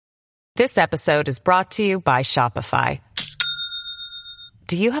This episode is brought to you by Shopify.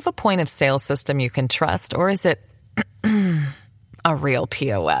 Do you have a point of sale system you can trust, or is it a real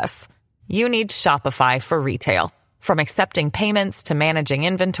POS? You need Shopify for retail. From accepting payments to managing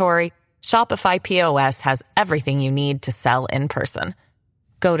inventory, Shopify POS has everything you need to sell in person.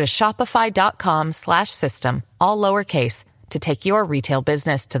 Go to shopify.com/system, all lowercase, to take your retail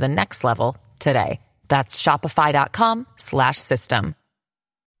business to the next level today. That's shopify.com/system.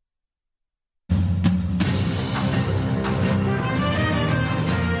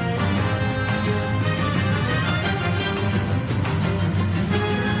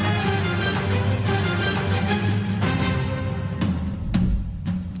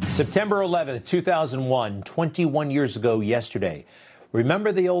 September 11th, 2001, 21 years ago yesterday.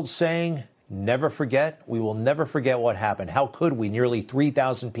 Remember the old saying, never forget? We will never forget what happened. How could we? Nearly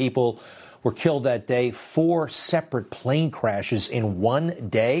 3,000 people were killed that day. 4 separate plane crashes in one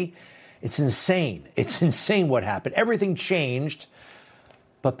day. It's insane. It's insane what happened. Everything changed,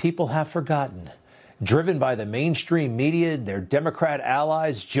 but people have forgotten. Driven by the mainstream media, their Democrat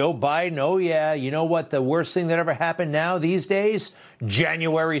allies, Joe Biden, oh yeah, you know what the worst thing that ever happened now these days?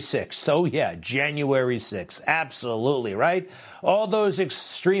 January 6th. Oh yeah, January 6th. Absolutely, right? All those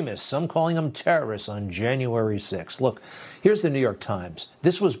extremists, some calling them terrorists on January 6th. Look, here's the New York Times.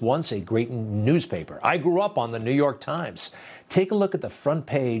 This was once a great newspaper. I grew up on the New York Times. Take a look at the front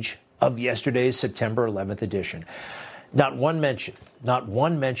page of yesterday's September 11th edition. Not one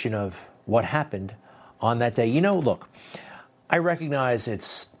mention of what happened on that day. You know, look, I recognize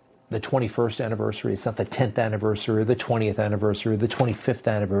it's the 21st anniversary. It's not the 10th anniversary, or the 20th anniversary, or the 25th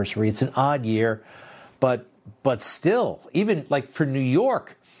anniversary. It's an odd year, but still, even like for New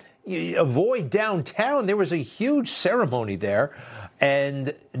York, you avoid downtown. There was a huge ceremony there.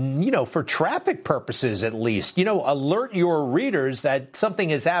 And, you know, for traffic purposes, at least, you know, alert your readers that something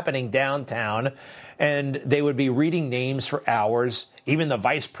is happening downtown, and they would be reading names for hours. Even the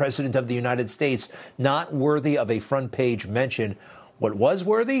vice president of the United States, not worthy of a front page mention. What was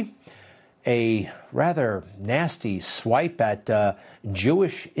worthy? A rather nasty swipe at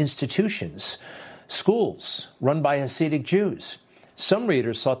Jewish institutions, schools run by Hasidic Jews. Some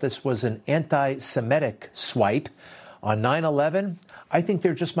readers thought this was an anti-Semitic swipe. On 9/11, I think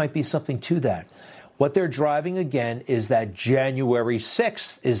there just might be something to that. What they're driving again is that January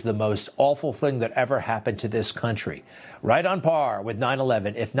 6th is the most awful thing that ever happened to this country. Right on par with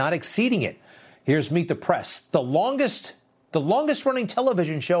 9/11, if not exceeding it. Here's Meet the Press, the longest running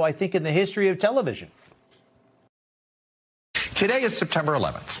television show, I think, in the history of television. Today is September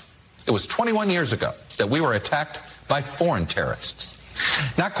 11th. It was 21 years ago that we were attacked by foreign terrorists.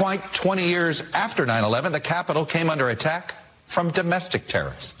 Not quite 20 years after 9/11, the Capitol came under attack from domestic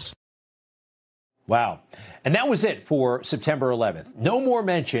terrorists. Wow. And that was it for September 11th. No more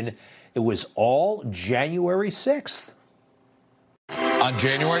mention. It was all January 6th. On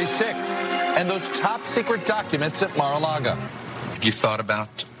January 6th, and those top secret documents at Mar-a-Lago. Have you thought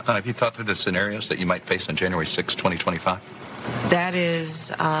through the scenarios that you might face on January 6th, 2025? That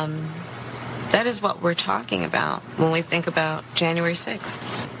is what we're talking about when we think about January 6th.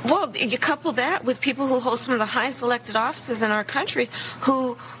 Well, you couple that with people who hold some of the highest elected offices in our country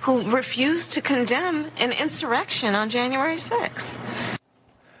who refuse to condemn an insurrection on January 6th.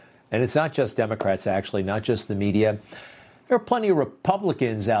 And it's not just Democrats, actually, not just the media. There are plenty of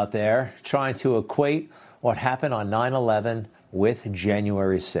Republicans out there trying to equate what happened on 9/11 with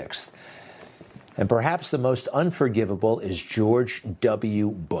January 6th. And perhaps the most unforgivable is George W.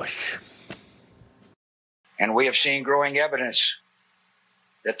 Bush. And we have seen growing evidence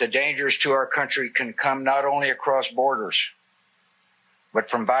that the dangers to our country can come not only across borders,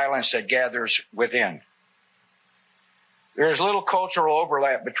 but from violence that gathers within. There is little cultural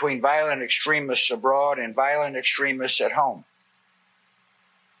overlap between violent extremists abroad and violent extremists at home.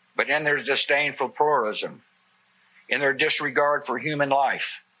 But in their disdain for pluralism, in their disregard for human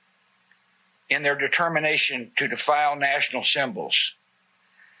life, in their determination to defile national symbols,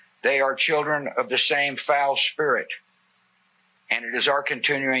 they are children of the same foul spirit, and it is our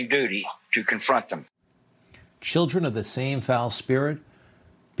continuing duty to confront them. Children of the same foul spirit?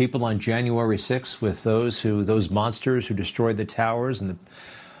 People on January 6th with those monsters who destroyed the towers and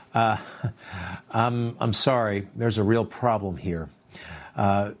I'm sorry, there's a real problem here.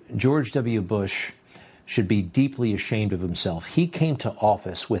 George W. Bush should be deeply ashamed of himself. He came to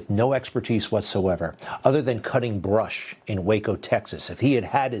office with no expertise whatsoever, other than cutting brush in Waco, Texas. If he had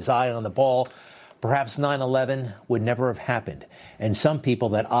had his eye on the ball, perhaps 9/11 would never have happened. And some people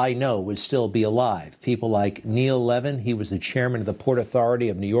that I know would still be alive. People like Neil Levin, he was the chairman of the Port Authority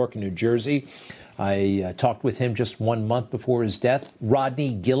of New York and New Jersey. I talked with him just 1 month before his death.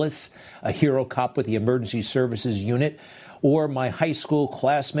 Rodney Gillis, a hero cop with the Emergency Services Unit, or my high school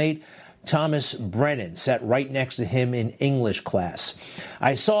classmate, Thomas Brennan, sat right next to him in English class.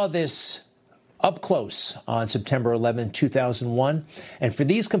 I saw this up close on September 11, 2001, and for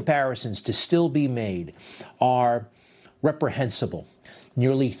these comparisons to still be made are reprehensible.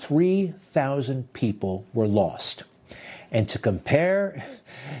 Nearly 3,000 people were lost. And to compare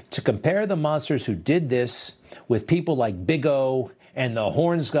the monsters who did this with people like Big O and the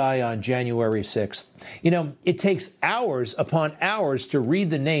Horns guy on January 6th, it takes hours upon hours to read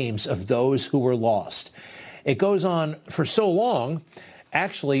the names of those who were lost. It goes on for so long.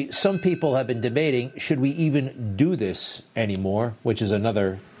 Actually, some people have been debating, should we even do this anymore, which is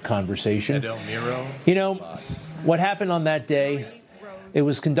another conversation. What happened on that day, it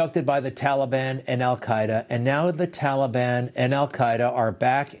was conducted by the Taliban and al-Qaeda, and now the Taliban and al-Qaeda are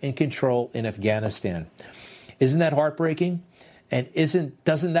back in control in Afghanistan. Isn't that heartbreaking? And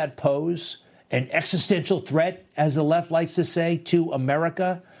doesn't that pose an existential threat, as the left likes to say, to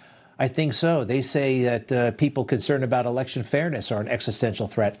America? I think so. They say that people concerned about election fairness are an existential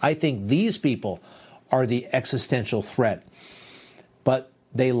threat. I think these people are the existential threat. But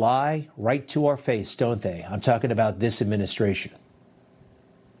they lie right to our face, don't they? I'm talking about this administration.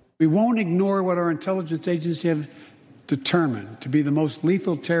 We won't ignore what our intelligence agencies have determined to be the most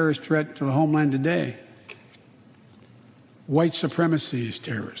lethal terrorist threat to the homeland today. White supremacy is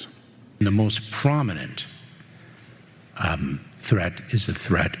terrorism. The most prominent threat is the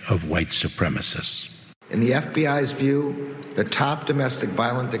threat of white supremacists. In the FBI's view, the top domestic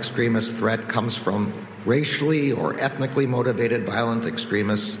violent extremist threat comes from racially or ethnically motivated violent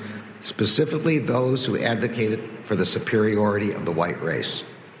extremists, specifically those who advocated for the superiority of the white race.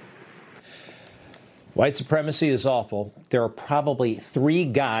 White supremacy is awful. There are probably 3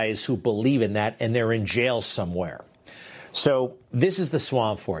 guys who believe in that, and they're in jail somewhere. So this is the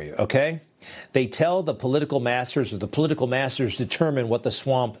swamp for you, okay? They tell the political masters, or the political masters determine what the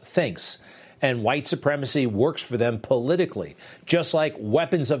swamp thinks. And white supremacy works for them politically, just like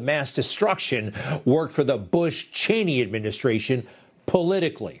weapons of mass destruction worked for the Bush-Cheney administration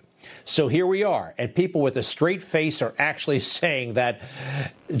politically. So here we are, and people with a straight face are actually saying that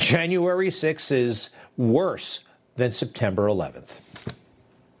January 6th is worse than September 11th.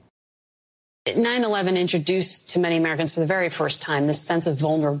 9/11 introduced to many Americans for the very first time this sense of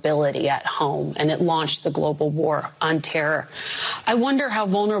vulnerability at home, and it launched the global war on terror. I wonder how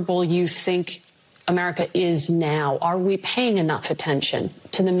vulnerable you think America is now. Are we paying enough attention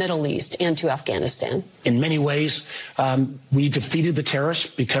to the Middle East and to Afghanistan? In many ways, we defeated the terrorists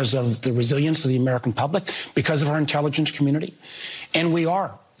because of the resilience of the American public, because of our intelligence community, and we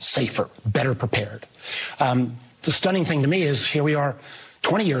are safer, better prepared. The stunning thing to me is here we are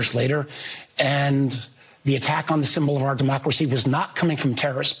 20 years later, and the attack on the symbol of our democracy was not coming from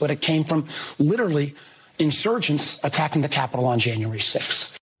terrorists, but it came from literally insurgents attacking the Capitol on January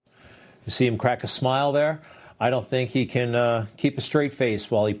 6th. You see him crack a smile there? I don't think he can keep a straight face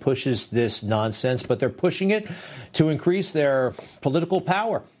while he pushes this nonsense, but they're pushing it to increase their political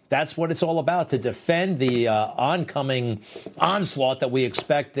power. That's what it's all about, to defend the oncoming onslaught that we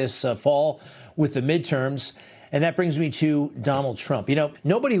expect this fall with the midterms. And that brings me to Donald Trump.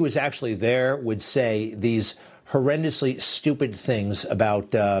 Nobody who was actually there would say these horrendously stupid things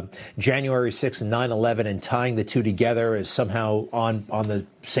about January 6th and 9/11 and tying the two together as somehow on the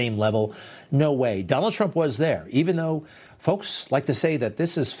same level. No way. Donald Trump was there, even though folks like to say that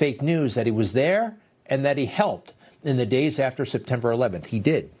this is fake news, that he was there and that he helped in the days after September 11th. He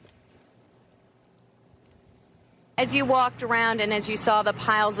did. As you walked around and as you saw the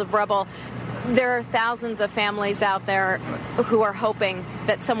piles of rubble, there are thousands of families out there who are hoping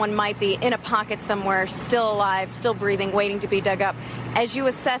that someone might be in a pocket somewhere, still alive, still breathing, waiting to be dug up. As you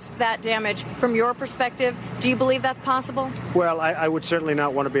assessed that damage from your perspective, do you believe that's possible? Well, I would certainly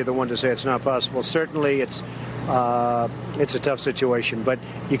not want to be the one to say it's not possible. Certainly it's a tough situation, but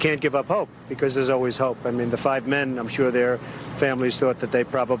you can't give up hope because there's always hope. I mean, the 5 men, I'm sure their families thought that they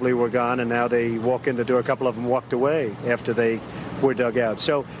probably were gone, and now they walk in the door. A couple of them walked away after they were dug out.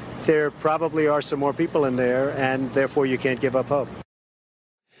 So there probably are some more people in there, and therefore you can't give up hope.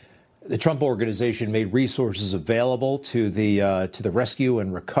 The Trump Organization made resources available to the rescue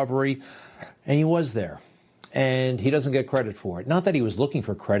and recovery, and he was there. And he doesn't get credit for it. Not that he was looking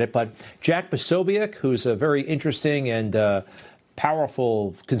for credit, but Jack Posobiec, who's a very interesting and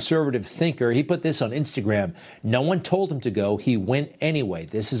powerful conservative thinker, he put this on Instagram. No one told him to go. He went anyway.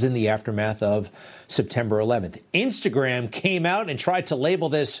 This is in the aftermath of September 11th. Instagram came out and tried to label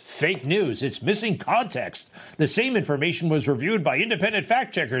this fake news. It's missing context. The same information was reviewed by independent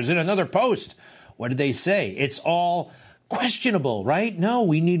fact checkers in another post. What did they say? It's all questionable, right? No,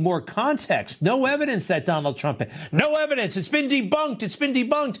 we need more context. No evidence that Donald Trump... No evidence. It's been debunked. It's been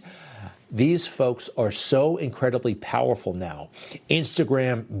debunked. These folks are so incredibly powerful now.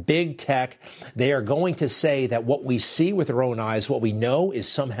 Instagram, big tech, they are going to say that what we see with our own eyes, what we know is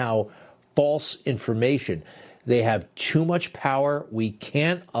somehow false information. They have too much power. We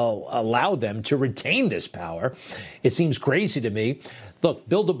can't allow them to retain this power. It seems crazy to me. Look,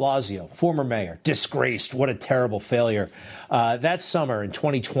 Bill de Blasio, former mayor, disgraced. What a terrible failure. That summer in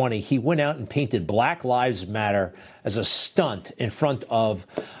 2020, he went out and painted Black Lives Matter as a stunt in front of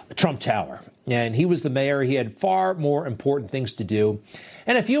Trump Tower. And he was the mayor. He had far more important things to do.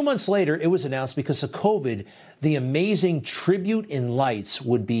 And a few months later, it was announced because of COVID, the amazing Tribute in Lights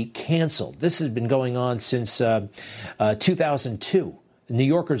would be canceled. This has been going on since 2002. New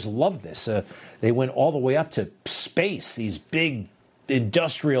Yorkers love this. They went all the way up to space, these big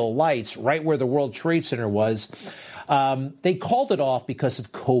industrial lights right where the World Trade Center was. They called it off because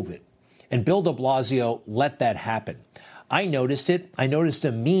of COVID. And Bill de Blasio let that happen. I noticed it. I noticed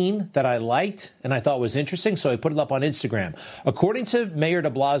a meme that I liked and I thought was interesting, so I put it up on Instagram. According to Mayor de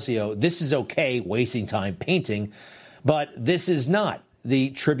Blasio, this is okay, wasting time painting, but this is not the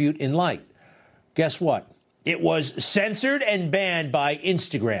Tribute in Light. Guess what? It was censored and banned by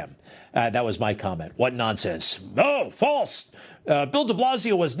Instagram. That was my comment. What nonsense. Oh, false. Bill de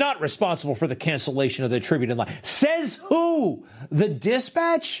Blasio was not responsible for the cancellation of the Tribute in Light. Says who? The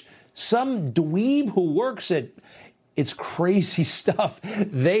Dispatch? Some dweeb who works at... It's crazy stuff.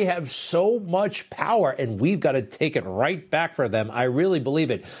 They have so much power, and we've got to take it right back for them. I really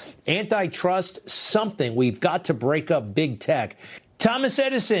believe it. Antitrust, something. We've got to break up big tech. Thomas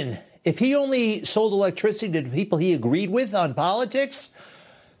Edison, if he only sold electricity to people he agreed with on politics,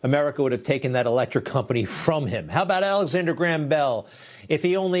 America would have taken that electric company from him. How about Alexander Graham Bell? If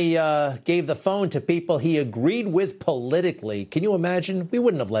he only gave the phone to people he agreed with politically, can you imagine? We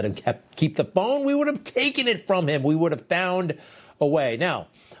wouldn't have let him keep the phone. We would have taken it from him. We would have found a way. Now,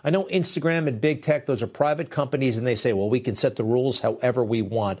 I know Instagram and big tech, those are private companies, and they say, well, we can set the rules however we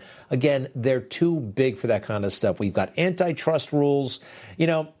want. Again, they're too big for that kind of stuff. We've got antitrust rules. You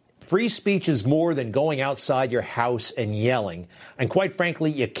know, free speech is more than going outside your house and yelling. And quite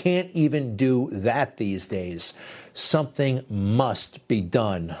frankly, you can't even do that these days. Something must be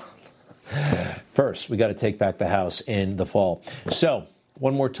done. First, we got to take back the House in the fall. So,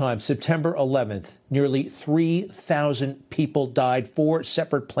 one more time, September 11th, nearly 3,000 people died. 4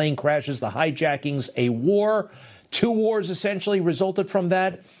 separate plane crashes, the hijackings, a war. 2 wars essentially resulted from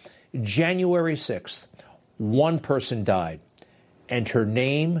that. January 6th, 1 person died, and her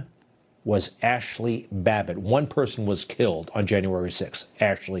name was Ashley Babbitt. 1 person was killed on January 6th,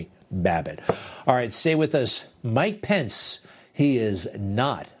 Ashley Babbitt. All right, stay with us. Mike Pence, he is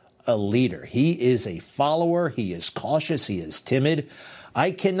not a leader. He is a follower. He is cautious. He is timid.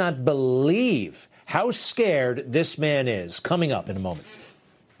 I cannot believe how scared this man is. Coming up in a moment.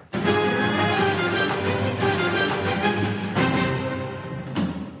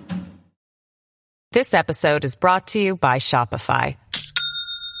 This episode is brought to you by Shopify.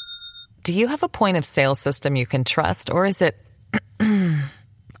 Do you have a point of sale system you can trust, or is it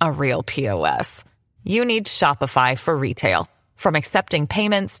a real POS? You need Shopify for retail. From accepting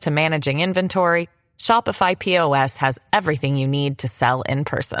payments to managing inventory, Shopify POS has everything you need to sell in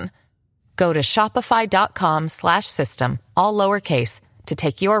person. Go to shopify.com/system, all lowercase, to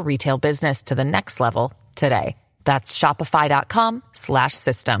take your retail business to the next level today. That's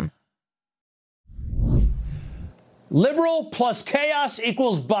shopify.com/system. Liberal plus chaos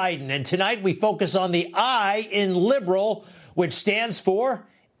equals Biden. And tonight we focus on the I in liberal, which stands for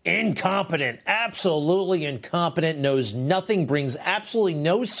incompetent. Absolutely incompetent, knows nothing, brings absolutely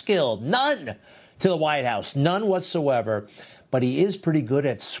no skill, none, to the White House, none whatsoever. But he is pretty good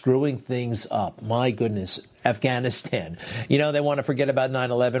at screwing things up. My goodness, Afghanistan. You know, they want to forget about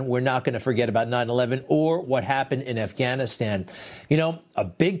 9/11. We're not going to forget about 9/11 or what happened in Afghanistan. You know, a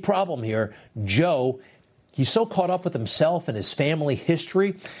big problem here, Joe, he's so caught up with himself and his family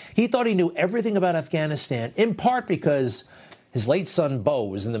history. He thought he knew everything about Afghanistan, in part because his late son, Bo,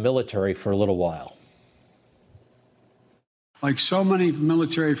 was in the military for a little while. Like so many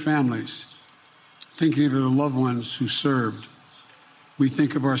military families, thinking of their loved ones who served, we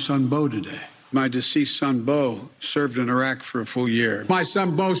think of our son, Bo, today. My deceased son, Bo, served in Iraq for a full year. My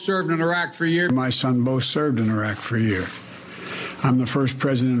son, Bo, served in Iraq for a year. My son, Bo, served in Iraq for a year. I'm the first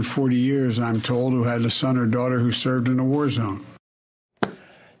president in 40 years, I'm told, who had a son or daughter who served in a war zone.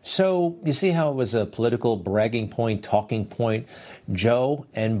 So you see how it was a political bragging point, talking point? Joe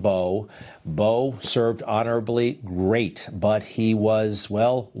and Bo. Bo served honorably, great, but he was,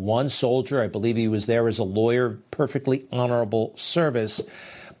 well, one soldier. I believe he was there as a lawyer, perfectly honorable service.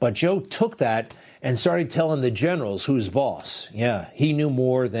 But Joe took that and started telling the generals who's boss. Yeah, he knew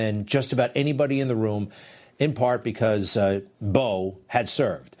more than just about anybody in the room, in part because Bo had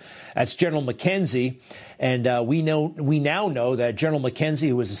served. That's General McKenzie, and we now know that General McKenzie,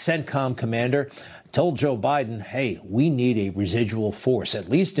 who was a CENTCOM commander, told Joe Biden, hey, we need a residual force, at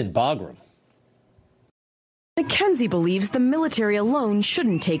least in Bagram. McKenzie believes the military alone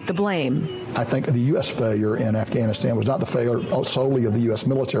shouldn't take the blame. I think the U.S. failure in Afghanistan was not the failure solely of the U.S.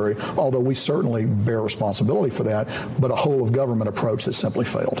 military, although we certainly bear responsibility for that, but a whole-of-government approach that simply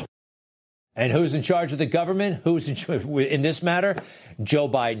failed. And who's in charge of the government? Who's in this matter? Joe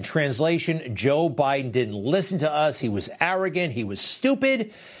Biden. Translation, Joe Biden didn't listen to us. He was arrogant. He was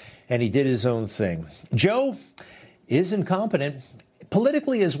stupid. And he did his own thing. Joe is incompetent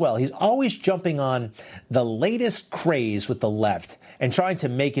politically as well. He's always jumping on the latest craze with the left and trying to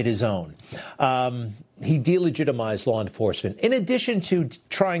make it his own. He delegitimized law enforcement. In addition to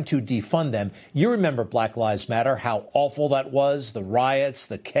trying to defund them, you remember Black Lives Matter, how awful that was, the riots,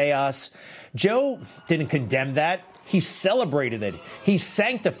 the chaos. Joe didn't condemn that. He celebrated it. He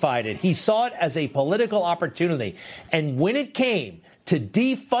sanctified it. He saw it as a political opportunity. And when it came to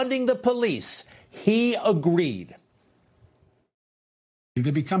defunding the police, he agreed. They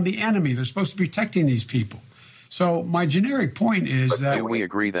become the enemy. They're supposed to be protecting these people. So my generic point is that... Do we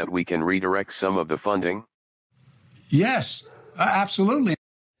agree that we can redirect some of the funding? Yes, absolutely.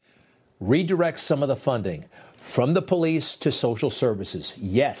 Redirect some of the funding from the police to social services.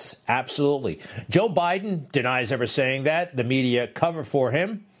 Yes, absolutely. Joe Biden denies ever saying that. The media cover for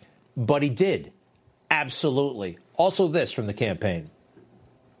him, but he did. Absolutely. Also this from the campaign.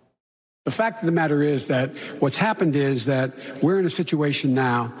 The fact of the matter is that what's happened is that we're in a situation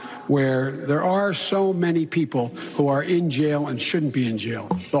now where there are so many people who are in jail and shouldn't be in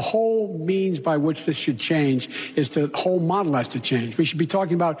jail. The whole means by which this should change is the whole model has to change. We should be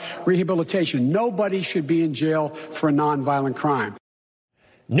talking about rehabilitation. Nobody should be in jail for a nonviolent crime.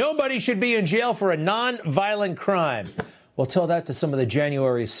 Nobody should be in jail for a nonviolent crime. Well, tell that to some of the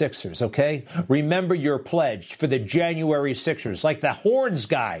January 6ers, okay? Remember your pledge for the January 6ers, like the Horns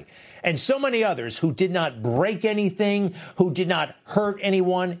guy and so many others who did not break anything, who did not hurt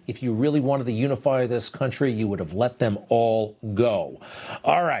anyone. If you really wanted to unify this country, you would have let them all go.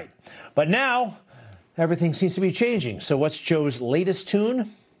 All right. But now everything seems to be changing. So what's Joe's latest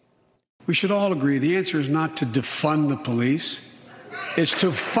tune? We should all agree the answer is not to defund the police. It's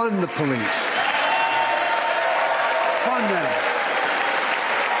to fund the police. Fund them.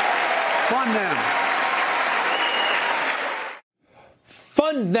 Fund them.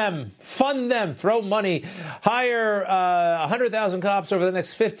 Fund them. Fund them. Throw money. Hire 100,000 cops over the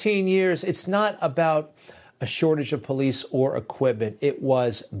next 15 years. It's not about a shortage of police or equipment. It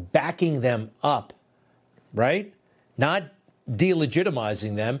was backing them up, right? Not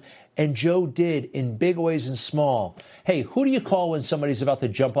delegitimizing them. And Joe did in big ways and small. Hey, who do you call when somebody's about to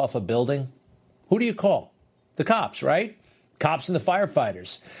jump off a building? Who do you call? The cops, right? Cops and the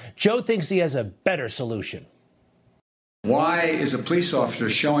firefighters. Joe thinks he has a better solution. Why is a police officer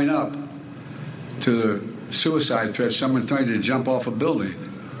showing up to the suicide threat, someone trying to jump off a building?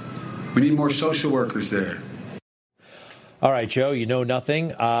 We need more social workers there. All right, Joe, you know nothing.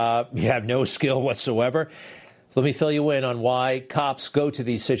 You have no skill whatsoever. Let me fill you in on why cops go to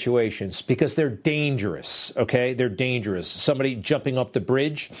these situations. Because they're dangerous, okay? They're dangerous. Somebody jumping up the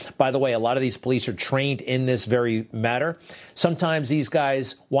bridge. By the way, a lot of these police are trained in this very matter. Sometimes these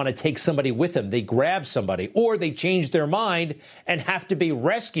guys want to take somebody with them. They grab somebody or they change their mind and have to be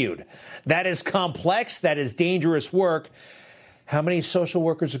rescued. That is complex. That is dangerous work. How many social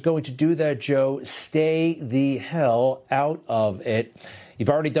workers are going to do that, Joe? Stay the hell out of it. You've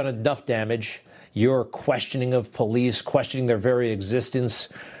already done enough damage. You're questioning of police, questioning their very existence,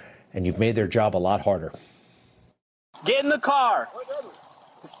 and you've made their job a lot harder. Get in the car.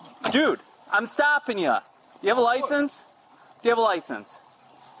 Dude, I'm stopping you. Do you have a license? Do you have a license?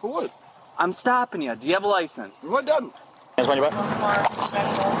 For what? I'm stopping you. Do you have a license? What done? Hands on your butt.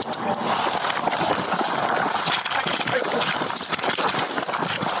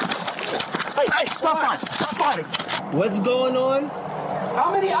 Hey, stop fighting. What's going on? How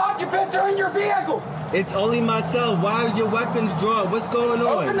many occupants are in your vehicle? It's only myself. Why are your weapons drawn? What's going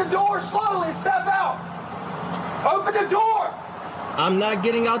on? Open the door slowly and step out. Open the door. I'm not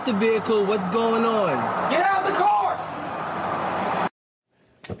getting out the vehicle. What's going on? Get out the car.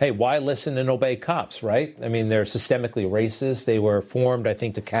 Hey, why listen and obey cops, right? I mean, they're systemically racist. They were formed, I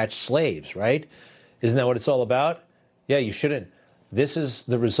think, to catch slaves, right? Isn't that what it's all about? Yeah, you shouldn't. This is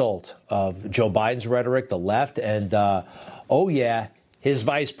the result of Joe Biden's rhetoric, the left, and, his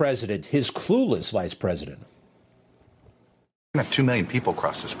vice president, his clueless vice president. We're going to have 2 million people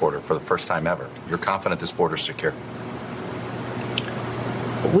cross this border for the first time ever. You're confident this border is secure?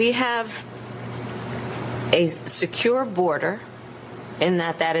 We have a secure border in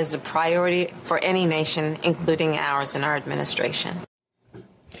that is a priority for any nation, including ours and our administration.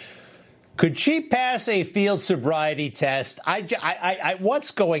 Could she pass a field sobriety test?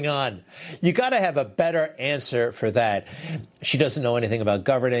 What's going on? You got to have a better answer for that. She doesn't know anything about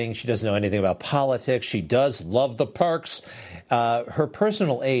governing. She doesn't know anything about politics. She does love the perks. Her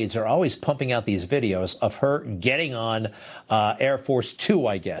personal aides are always pumping out these videos of her getting on Air Force Two,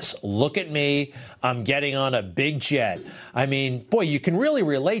 I guess. Look at me. I'm getting on a big jet. I mean, boy, you can really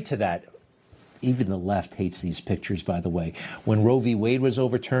relate to that. Even the left hates these pictures, by the way. When Roe v. Wade was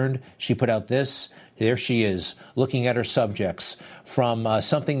overturned, she put out this. There she is, looking at her subjects from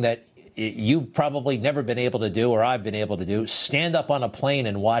something that you've probably never been able to do, or I've been able to do, stand up on a plane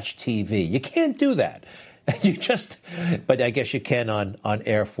and watch TV. You can't do that. But I guess you can on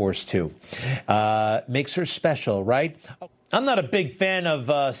Air Force Two. Makes her special, right? I'm not a big fan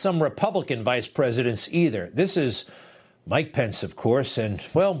of some Republican vice presidents either. This is Mike Pence, of course. And,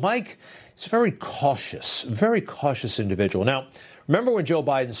 well, Mike is a very cautious individual. Now, remember when Joe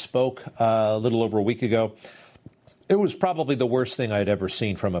Biden spoke a little over a week ago? It was probably the worst thing I'd ever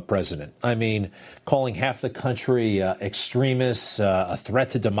seen from a president. I mean, calling half the country extremists, a threat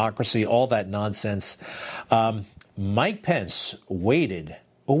to democracy, all that nonsense. Mike Pence waited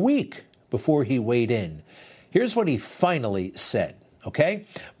a week before he weighed in. Here's what he finally said. Okay?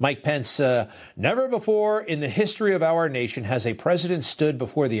 Mike Pence, never before in the history of our nation has a president stood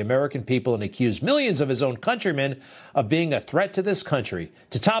before the American people and accused millions of his own countrymen of being a threat to this country.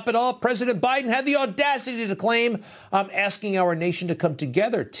 To top it all, President Biden had the audacity to claim, I'm asking our nation to come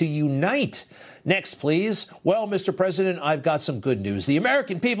together, to unite. Next, please. Well, Mr. President, I've got some good news. The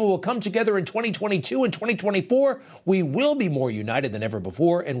American people will come together in 2022 and 2024. We will be more united than ever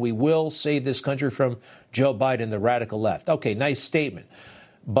before, and we will save this country from Joe Biden, the radical left. Okay, nice statement.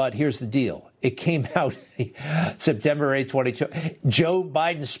 But here's the deal. It came out September 8, 2022. Joe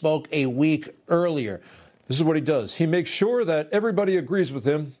Biden spoke a week earlier. This is what he does. He makes sure that everybody agrees with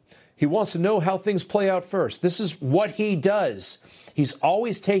him. He wants to know how things play out first. This is what he does. He's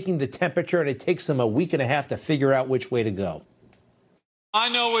always taking the temperature, and it takes him a week and a half to figure out which way to go. I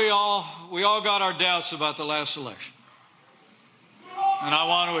know we all got our doubts about the last election. And I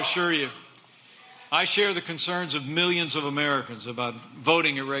want to assure you, I share the concerns of millions of Americans about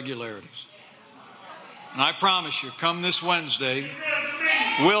voting irregularities. And I promise you, come this Wednesday,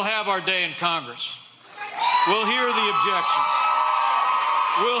 we'll have our day in Congress. We'll hear the objections.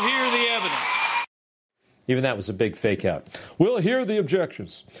 We'll hear the evidence. Even that was a big fake out. We'll hear the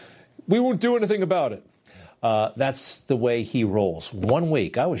objections. We won't do anything about it. That's the way he rolls. 1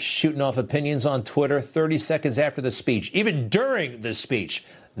 week, I was shooting off opinions on Twitter 30 seconds after the speech. Even during the speech,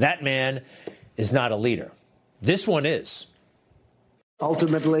 that man is not a leader. This one is.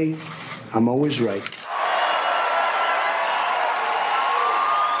 Ultimately, I'm always right.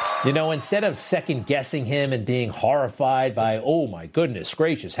 You know, instead of second-guessing him and being horrified by, oh, my goodness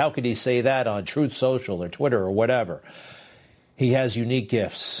gracious, how could he say that on Truth Social or Twitter or whatever? He has unique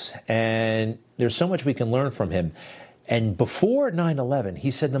gifts, and there's so much we can learn from him. And before 9/11, he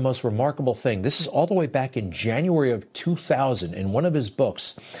said the most remarkable thing. This is all the way back in January of 2000 in one of his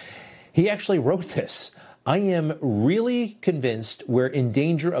books. He actually wrote this. I am really convinced we're in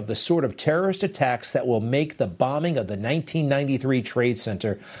danger of the sort of terrorist attacks that will make the bombing of the 1993 Trade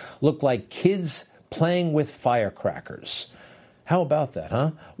Center look like kids playing with firecrackers. How about that,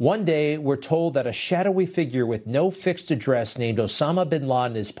 huh? One day, we're told that a shadowy figure with no fixed address named Osama bin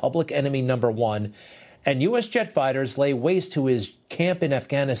Laden is public enemy number one, and U.S. jet fighters lay waste to his camp in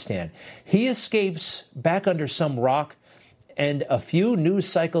Afghanistan. He escapes back under some rock, and a few news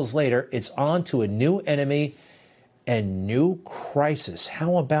cycles later, it's on to a new enemy and new crisis.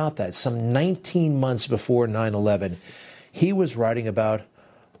 How about that? Some 19 months before 9/11, he was writing about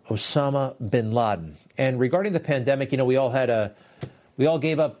Osama bin Laden. And regarding the pandemic, you know, we all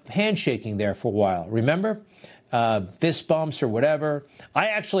gave up handshaking there for a while. Remember? Fist bumps or whatever. I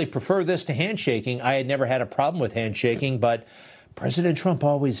actually prefer this to handshaking. I had never had a problem with handshaking, but President Trump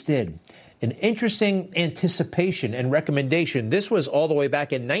always did. An interesting anticipation and recommendation. This was all the way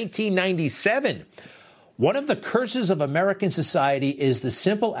back in 1997. One of the curses of American society is the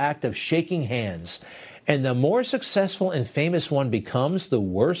simple act of shaking hands. And the more successful and famous one becomes, the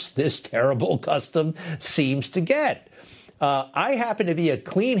worse this terrible custom seems to get. I happen to be a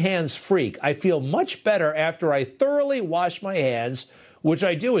clean hands freak. I feel much better after I thoroughly wash my hands, which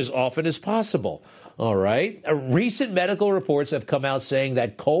I do as often as possible. All right. Recent medical reports have come out saying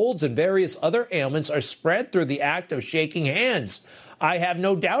that colds and various other ailments are spread through the act of shaking hands. I have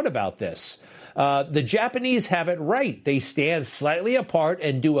no doubt about this. The Japanese have it right. They stand slightly apart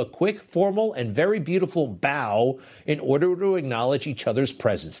and do a quick, formal, and very beautiful bow in order to acknowledge each other's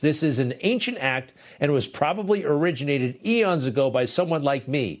presence. This is an ancient act and was probably originated eons ago by someone like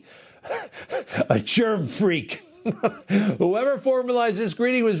me, a germ freak. Whoever formalized this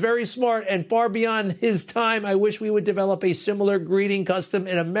greeting was very smart and far beyond his time. I wish we would develop a similar greeting custom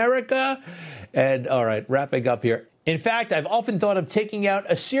in America. And all right, wrapping up here. In fact, I've often thought of taking out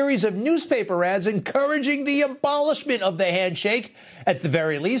a series of newspaper ads encouraging the abolishment of the handshake. At the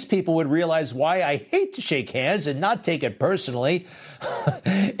very least, people would realize why I hate to shake hands and not take it personally.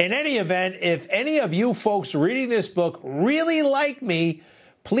 In any event, if any of you folks reading this book really like me,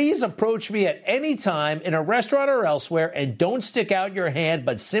 please approach me at any time in a restaurant or elsewhere and don't stick out your hand,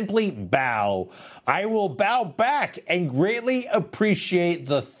 but simply bow. I will bow back and greatly appreciate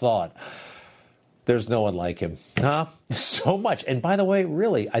the thought. There's no one like him. Huh? So much. And by the way,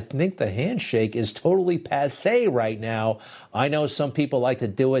 really, I think the handshake is totally passé right now. I know some people like to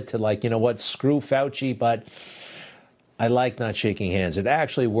do it to, like, you know what, screw Fauci, but I like not shaking hands. It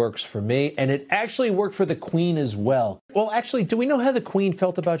actually works for me, and it actually worked for the Queen as well. Well, actually, do we know how the Queen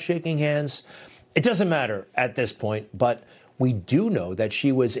felt about shaking hands? It doesn't matter at this point, but we do know that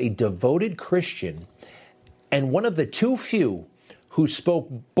she was a devoted Christian and one of the too few who spoke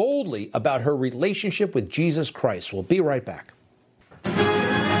boldly about her relationship with Jesus Christ. We'll be right back.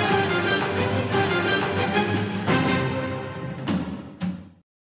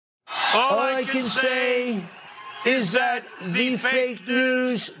 All I can say is that the fake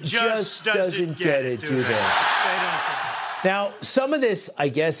news just doesn't get it, do they? Now, some of this, I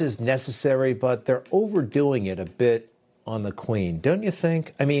guess, is necessary, but they're overdoing it a bit on the Queen, don't you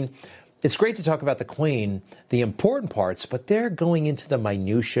think? I mean, it's great to talk about the Queen, the important parts, but they're going into the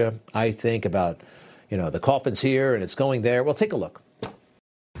minutia, I think, about, you know, the coffin's here and it's going there. Well, take a look.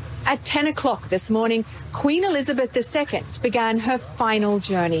 At 10 o'clock this morning, Queen Elizabeth II began her final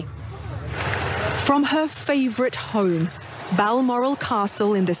journey. From her favourite home, Balmoral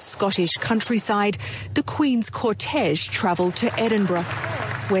Castle in the Scottish countryside, the Queen's cortege travelled to Edinburgh,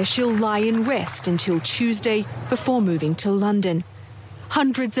 where she'll lie in rest until Tuesday before moving to London.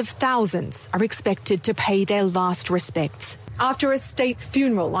 Hundreds of thousands are expected to pay their last respects. After a state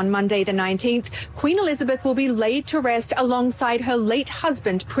funeral on Monday the 19th, Queen Elizabeth will be laid to rest alongside her late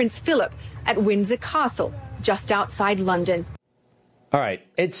husband, Prince Philip, at Windsor Castle, just outside London. All right,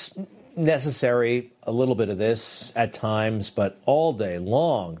 it's necessary, a little bit of this at times, but all day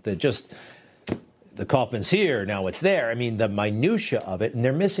long, the coffin's here, now it's there. I mean, the minutia of it, and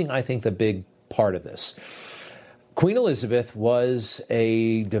they're missing, I think, the big part of this. Queen Elizabeth was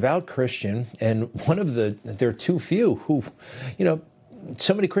a devout Christian, and there are too few who, you know,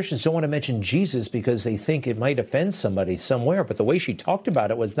 so many Christians don't want to mention Jesus because they think it might offend somebody somewhere, but the way she talked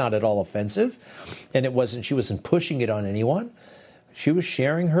about it was not at all offensive, and she wasn't pushing it on anyone. She was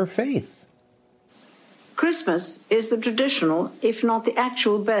sharing her faith. Christmas is the traditional, if not the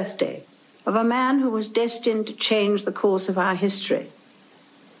actual birthday, of a man who was destined to change the course of our history.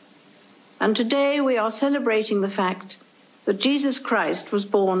 And today we are celebrating the fact that Jesus Christ was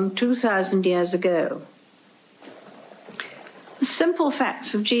born 2,000 years ago. The simple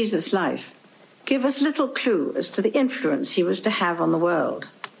facts of Jesus' life give us little clue as to the influence he was to have on the world.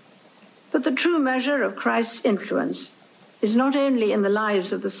 But the true measure of Christ's influence is not only in the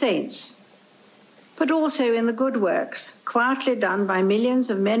lives of the saints, but also in the good works quietly done by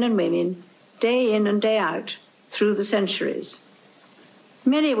millions of men and women day in and day out through the centuries.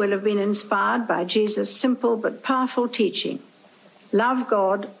 Many will have been inspired by Jesus' simple but powerful teaching, love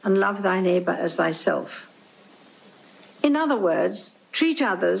God and love thy neighbor as thyself. In other words, treat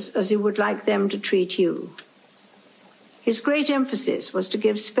others as you would like them to treat you. His great emphasis was to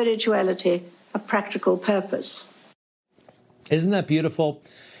give spirituality a practical purpose. Isn't that beautiful?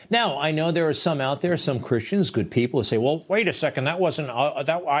 Now, I know there are some out there, some Christians, good people, who say, well, wait a second,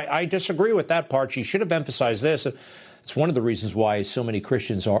 I disagree with that part. She should have emphasized this. It's one of the reasons why so many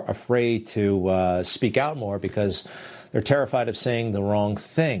Christians are afraid to speak out more, because they're terrified of saying the wrong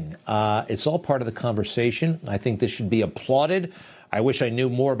thing. It's all part of the conversation. I think this should be applauded. I wish I knew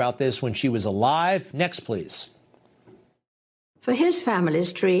more about this when she was alive. Next, please. For his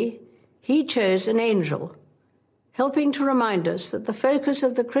family's tree, he chose an angel, helping to remind us that the focus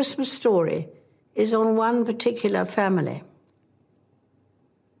of the Christmas story is on one particular family.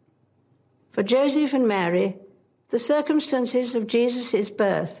 For Joseph and Mary, the circumstances of Jesus'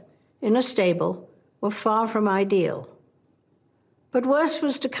 birth in a stable were far from ideal. But worse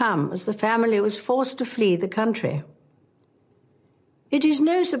was to come as the family was forced to flee the country. It is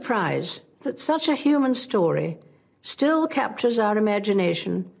no surprise that such a human story still captures our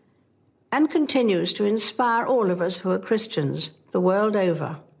imagination and continues to inspire all of us who are Christians the world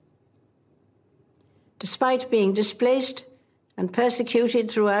over. Despite being displaced and persecuted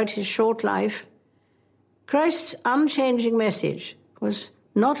throughout his short life, Christ's unchanging message was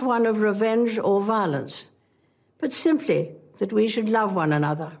not one of revenge or violence, but simply that we should love one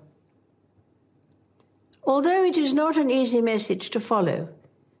another. Although it is not an easy message to follow,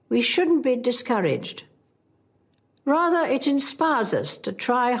 we shouldn't be discouraged. Rather, it inspires us to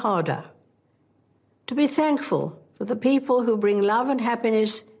try harder, to be thankful for the people who bring love and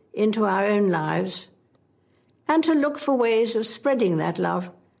happiness into our own lives, and to look for ways of spreading that love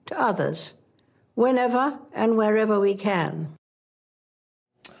to others, whenever and wherever we can.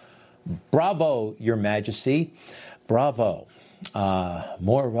 Bravo, Your Majesty. Bravo.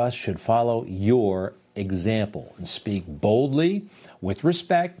 More of us should follow your example and speak boldly, with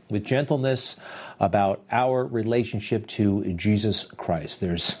respect, with gentleness about our relationship to Jesus Christ.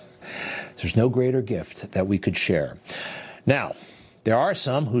 There's no greater gift that we could share. Now, there are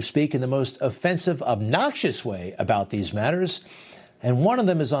some who speak in the most offensive, obnoxious way about these matters, and one of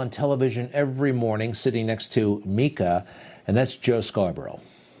them is on television every morning sitting next to Mika, and that's Joe Scarborough.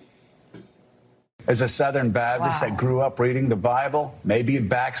 As a Southern Baptist that grew up reading the Bible, maybe a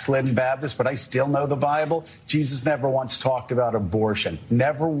backslidden Baptist, but I still know the Bible, Jesus never once talked about abortion.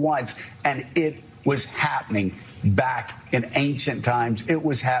 Never once. And it was happening back in ancient times. It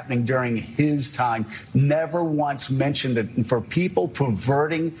was happening during his time. Never once mentioned it. And for people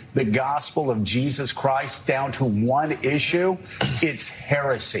perverting the gospel of Jesus Christ down to one issue, it's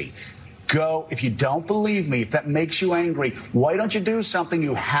heresy. Go, if you don't believe me, if that makes you angry, why don't you do something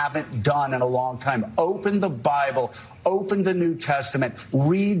you haven't done in a long time? Open the Bible, open the New Testament,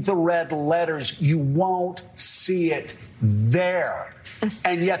 read the red letters. You won't see it there.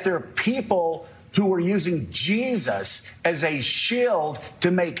 And yet there are people who are using Jesus as a shield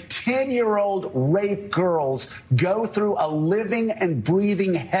to make 10-year-old rape girls go through a living and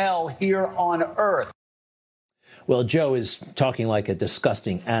breathing hell here on earth. Well, Joe is talking like a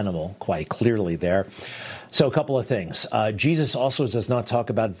disgusting animal, quite clearly there. So a couple of things. Jesus also does not talk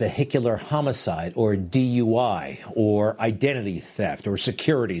about vehicular homicide or DUI or identity theft or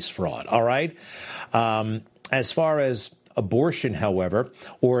securities fraud, all right? As far as abortion, however,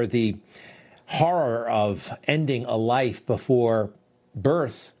 or the horror of ending a life before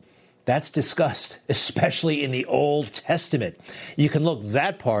birth, that's discussed, especially in the Old Testament. You can look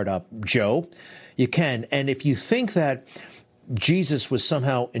that part up, Joe. You can. And if you think that Jesus was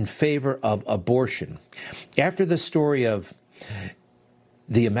somehow in favor of abortion, after the story of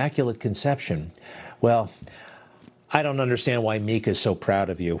the Immaculate Conception, well, I don't understand why Mika is so proud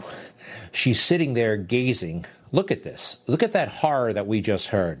of you. She's sitting there gazing. Look at this. Look at that horror that we just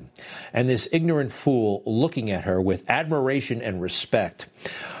heard. And this ignorant fool looking at her with admiration and respect.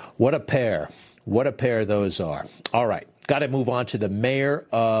 What a pair. What a pair those are. All right. Got to move on to the mayor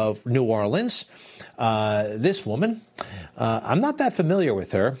of New Orleans. This woman, I'm not that familiar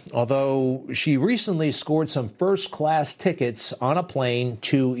with her, although she recently scored some first-class tickets on a plane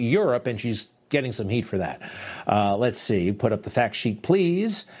to Europe, and she's getting some heat for that. Let's see. Put up the fact sheet,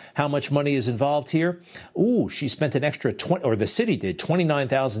 please. How much money is involved here? Ooh, she spent an extra the city did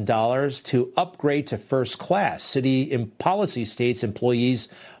 $29,000 to upgrade to first class. City policy states employees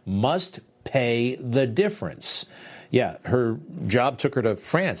must pay the difference. Yeah, her job took her to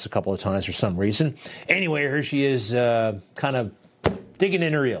France a couple of times for some reason. Anyway, here she is kind of digging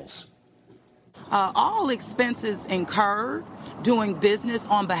in her heels. All expenses incurred doing business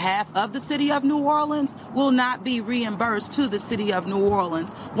on behalf of the city of New Orleans will not be reimbursed to the city of New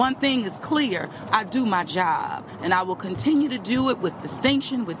Orleans. One thing is clear, I do my job, and I will continue to do it with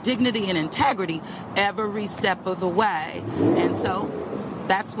distinction, with dignity and integrity every step of the way. And so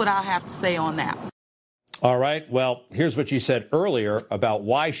that's what I have to say on that. All right. Well, here's what she said earlier about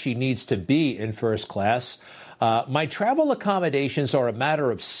why she needs to be in first class. My travel accommodations are a matter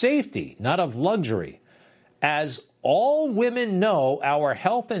of safety, not of luxury. As all women know, our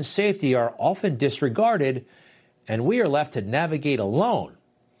health and safety are often disregarded, and we are left to navigate alone.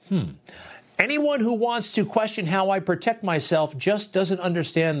 Anyone who wants to question how I protect myself just doesn't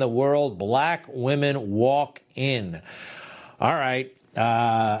understand the world black women walk in. All right.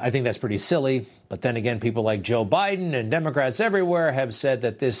 I think that's pretty silly. But then again, people like Joe Biden and Democrats everywhere have said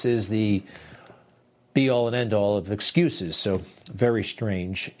that this is the be-all and end-all of excuses. So very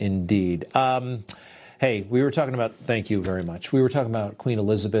strange indeed. Hey, we were talking about, thank you very much. We were talking about Queen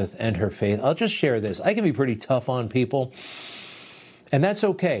Elizabeth and her faith. I'll just share this. I can be pretty tough on people, and that's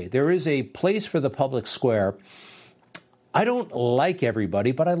okay. There is a place for the public square. I don't like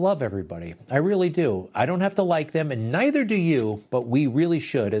everybody, but I love everybody. I really do. I don't have to like them, and neither do you, but we really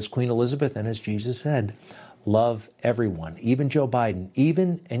should, as Queen Elizabeth and as Jesus said, love everyone, even Joe Biden,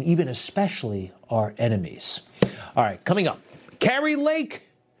 even especially our enemies. All right, coming up, Kari Lake.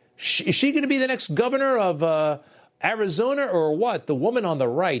 Is she going to be the next governor of Arizona or what? The woman on the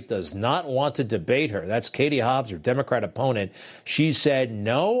right does not want to debate her. That's Katie Hobbs, her Democrat opponent. She said,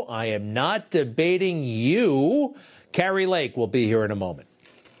 no, I am not debating you. Kari Lake will be here in a moment.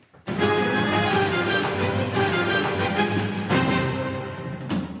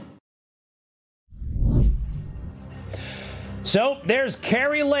 So there's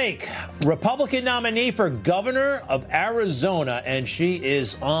Kari Lake, Republican nominee for governor of Arizona, and she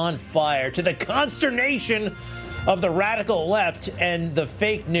is on fire to the consternation of the radical left and the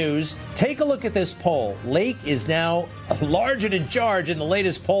fake news. Take a look at this poll. Lake is now large and in charge in the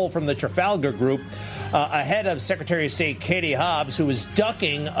latest poll from the Trafalgar Group, ahead of Secretary of State Katie Hobbs, who is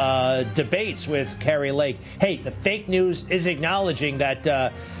ducking debates with Kari Lake. Hey, the fake news is acknowledging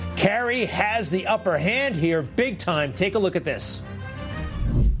that Kari has the upper hand here big time. Take a look at this.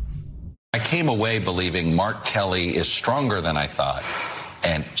 I came away believing Mark Kelly is stronger than I thought,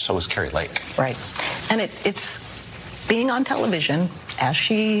 and so is Kari Lake. Right. And it's being on television,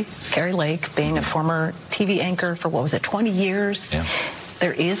 Kari Lake, being a former TV anchor for, 20 years? Yeah.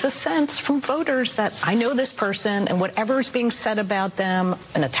 There is a sense from voters that I know this person and whatever's being said about them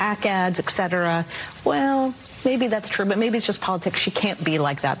and attack ads, et cetera, well, maybe that's true, but maybe it's just politics. She can't be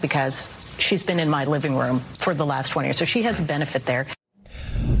like that because she's been in my living room for the last 20 years. So she has a benefit there.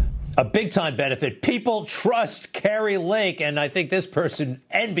 A big-time benefit. People trust Kari Lake, and I think this person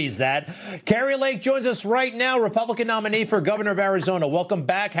envies that. Kari Lake joins us right now, Republican nominee for governor of Arizona. Welcome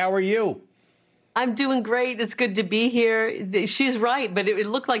back. How are you? I'm doing great. It's good to be here. She's right, but it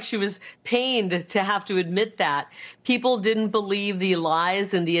looked like she was pained to have to admit that. People didn't believe the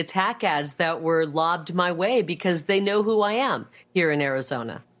lies and the attack ads that were lobbed my way because they know who I am here in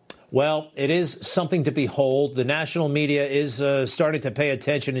Arizona. Well, it is something to behold. The national media is starting to pay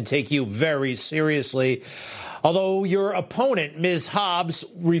attention and take you very seriously. Although your opponent, Ms. Hobbs,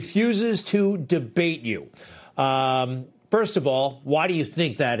 refuses to debate you. First of all, why do you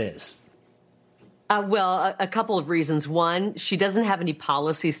think that is? Well, a couple of reasons. One, she doesn't have any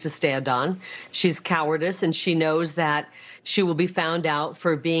policies to stand on. She's cowardice, and she knows that she will be found out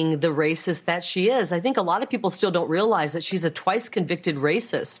for being the racist that she is. I think a lot of people still don't realize that she's a twice convicted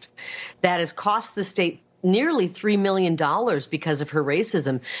racist that has cost the state nearly $3 million because of her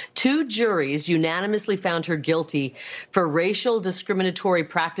racism. 2 juries unanimously found her guilty for racial discriminatory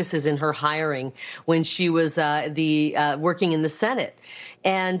practices in her hiring when she was working in the Senate.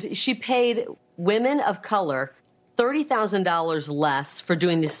 And she paid women of color $30,000 less for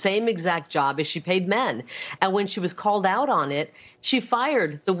doing the same exact job as she paid men. And when she was called out on it, she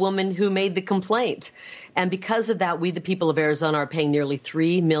fired the woman who made the complaint. And because of that, we, the people of Arizona, are paying nearly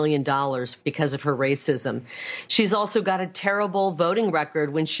 $3 million because of her racism. She's also got a terrible voting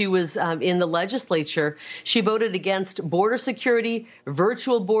record. When she was in the legislature, she voted against border security,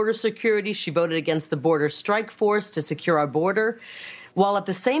 virtual border security. She voted against the border strike force to secure our border, while at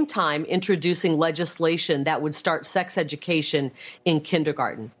the same time introducing legislation that would start sex education in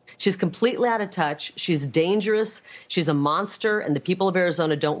kindergarten. She's completely out of touch. She's dangerous. She's a monster, and the people of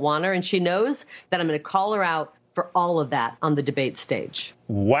Arizona don't want her. And she knows that I'm going to call her out for all of that on the debate stage.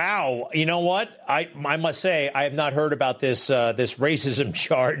 Wow. You know what? I must say, I have not heard about this racism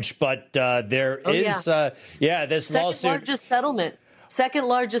charge, but there is this lawsuit. Second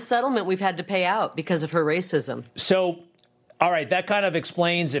largest settlement we've had to pay out because of her racism. So, all right, that kind of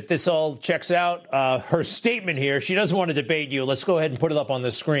explains, if this all checks out, her statement here. She doesn't want to debate you. Let's go ahead and put it up on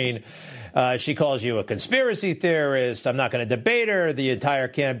the screen. She calls you a conspiracy theorist. I'm not going to debate her. The entire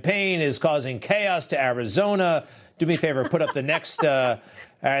campaign is causing chaos to Arizona. Do me a favor, put up the next.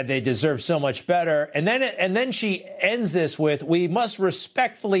 They deserve so much better. And then she ends this with, we must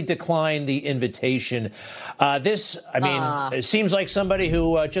respectfully decline the invitation. It seems like somebody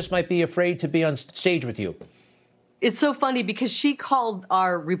who just might be afraid to be on stage with you. It's so funny because she called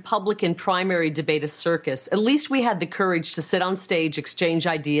our Republican primary debate a circus. At least we had the courage to sit on stage, exchange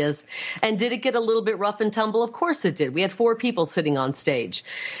ideas. And did it get a little bit rough and tumble? Of course it did. We had 4 people sitting on stage.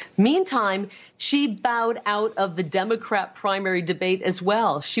 Meantime, she bowed out of the Democrat primary debate as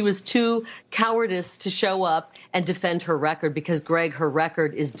well. She was too cowardice to show up and defend her record because, Greg, her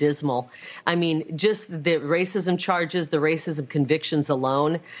record is dismal. I mean, just the racism charges, the racism convictions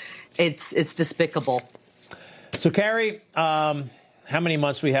alone, it's despicable. So, Carrie, how many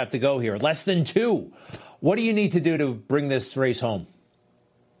months we have to go here? Less than 2. What do you need to do to bring this race home?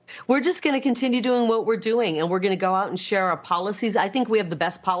 We're just going to continue doing what we're doing, and we're going to go out and share our policies. I think we have the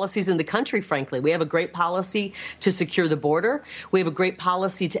best policies in the country, frankly. We have a great policy to secure the border. We have a great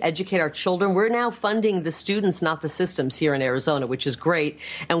policy to educate our children. We're now funding the students, not the systems, here in Arizona, which is great.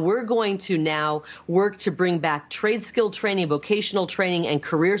 And we're going to now work to bring back trade skill training, vocational training, and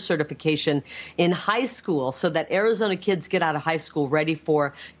career certification in high school so that Arizona kids get out of high school ready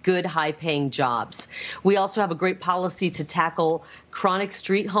for good, high-paying jobs. We also have a great policy to tackle chronic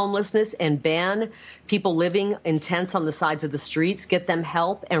street homelessness and ban people living in tents on the sides of the streets, get them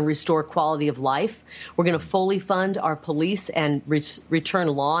help and restore quality of life. We're going to fully fund our police and return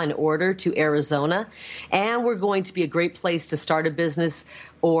law and order to Arizona. And we're going to be a great place to start a business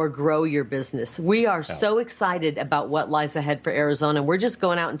or grow your business. We are so excited about what lies ahead for Arizona. We're just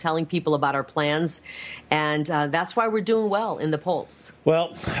going out and telling people about our plans. And that's why we're doing well in the polls.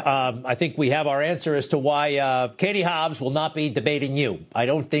 Well, I think we have our answer as to why Katie Hobbs will not be debating you. I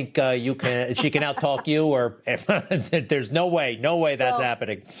don't think she can out-talk you, or there's no way that's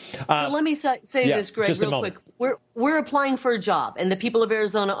happening. Well, let me say this, Greg, real quick. We're applying for a job, and the people of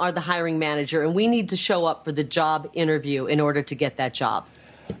Arizona are the hiring manager, and we need to show up for the job interview in order to get that job.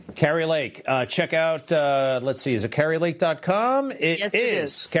 Kari Lake, check out, let's see, is it KariLake.com? Yes, it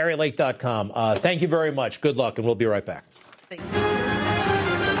is. KariLake.com. Thank you very much. Good luck, and we'll be right back. Thank you.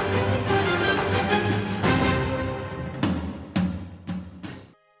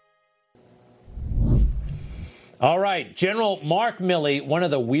 All right, General Mark Milley, one of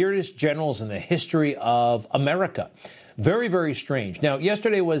the weirdest generals in the history of America. Very, very strange. Now,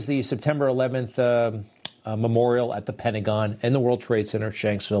 yesterday was the September 11th memorial at the Pentagon and the World Trade Center,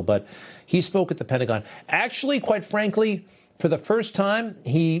 Shanksville, but he spoke at the Pentagon. Actually, quite frankly, for the first time,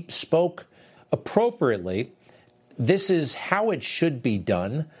 he spoke appropriately. This is how it should be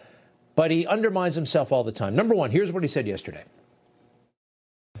done, but he undermines himself all the time. Number one, here's what he said yesterday.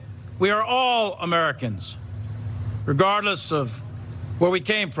 We are all Americans, regardless of where we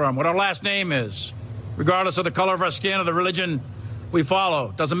came from, what our last name is, regardless of the color of our skin or the religion we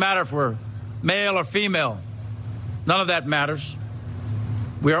follow. Doesn't matter if we're male or female. None of that matters.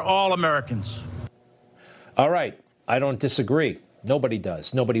 We are all Americans. All right. I don't disagree. Nobody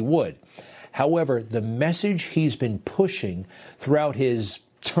does. Nobody would. However, the message he's been pushing throughout his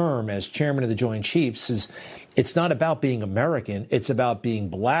term as chairman of the Joint Chiefs is it's not about being American. It's about being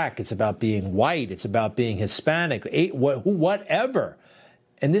black. It's about being white. It's about being Hispanic, whatever.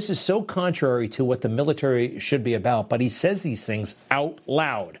 And this is so contrary to what the military should be about. But he says these things out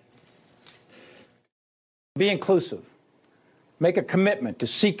loud. Be inclusive. Make a commitment to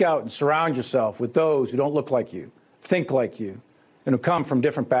seek out and surround yourself with those who don't look like you, think like you, and who come from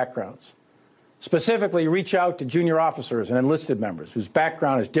different backgrounds. Specifically, reach out to junior officers and enlisted members whose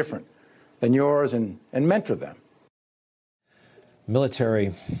background is different than yours and mentor them.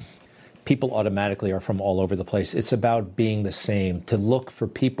 Military people automatically are from all over the place. It's about being the same. To look for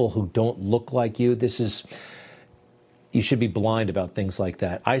people who don't look like you, you should be blind about things like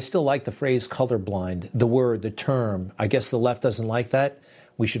that. I still like the phrase colorblind, the word, the term. I guess the left doesn't like that.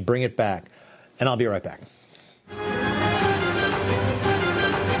 We should bring it back. And I'll be right back.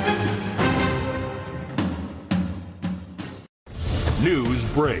 News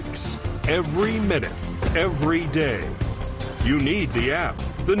breaks every minute, every day. You need the app,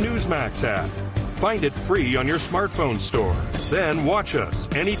 the Newsmax app. Find it free on your smartphone store. Then watch us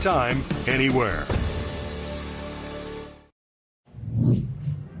anytime, anywhere.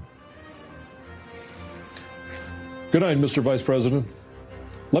 Good night, Mr. Vice President.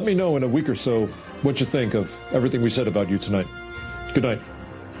 Let me know in a week or so what you think of everything we said about you tonight. Good night.